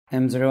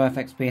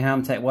M0FXP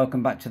Hamtech,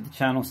 welcome back to the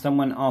channel.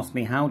 Someone asked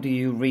me, how do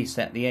you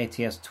reset the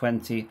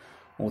ATS20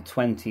 or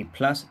 20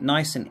 plus?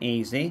 Nice and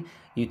easy.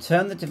 You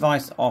turn the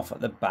device off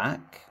at the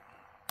back.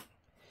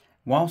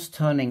 Whilst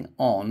turning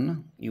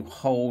on, you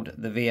hold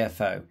the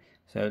VFO.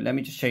 So let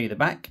me just show you the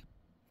back.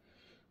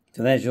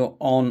 So there's your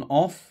on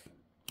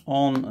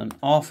and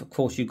off. Of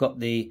course, you've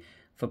got the,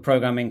 for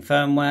programming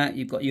firmware,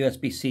 you've got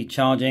USB-C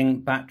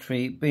charging,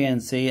 battery,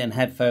 BNC and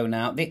headphone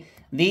out.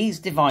 These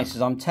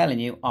devices, I'm telling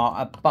you,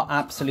 are an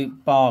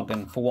absolute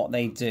bargain for what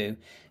they do.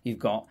 You've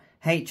got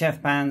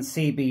HF bands,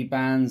 CB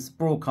bands,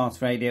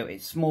 broadcast radio.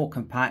 It's small,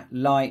 compact,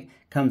 light,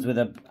 comes with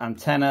an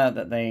antenna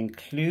that they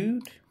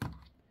include,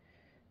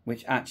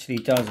 which actually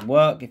does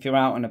work. If you're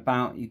out and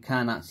about, you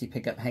can actually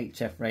pick up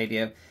HF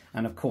radio,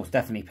 and of course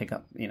definitely pick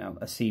up, you know,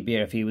 a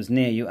CBer if he was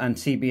near you, and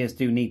CBers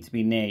do need to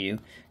be near you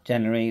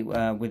generally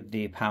with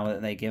the power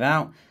that they give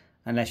out,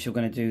 unless you're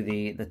going to do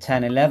the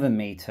 10-11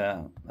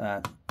 meter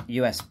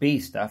USB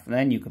stuff, and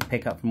then you can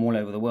pick up from all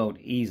over the world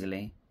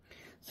easily.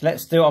 So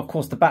let's do, of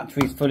course the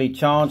battery is fully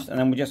charged, and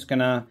then we're just going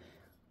to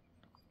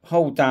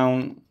hold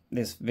down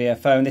this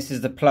VFO, and this is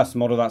the plus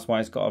model, that's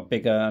why it's got a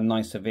bigger,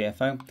 nicer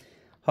VFO.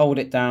 Hold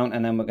it down,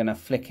 and then we're going to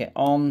flick it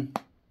on,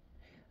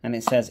 and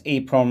it says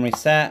EEPROM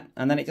reset,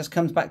 and then it just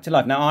comes back to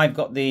life. Now I've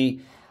got the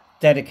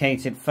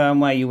dedicated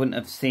firmware. You wouldn't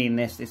have seen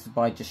this. This is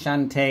by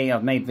Goshante.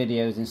 I've made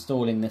videos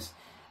installing this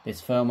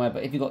firmware,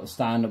 but if you've got the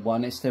standard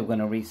one, it's still going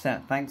to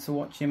reset. Thanks for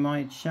watching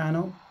my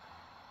channel.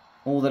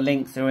 All the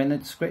links are in the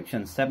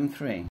description. 7.3.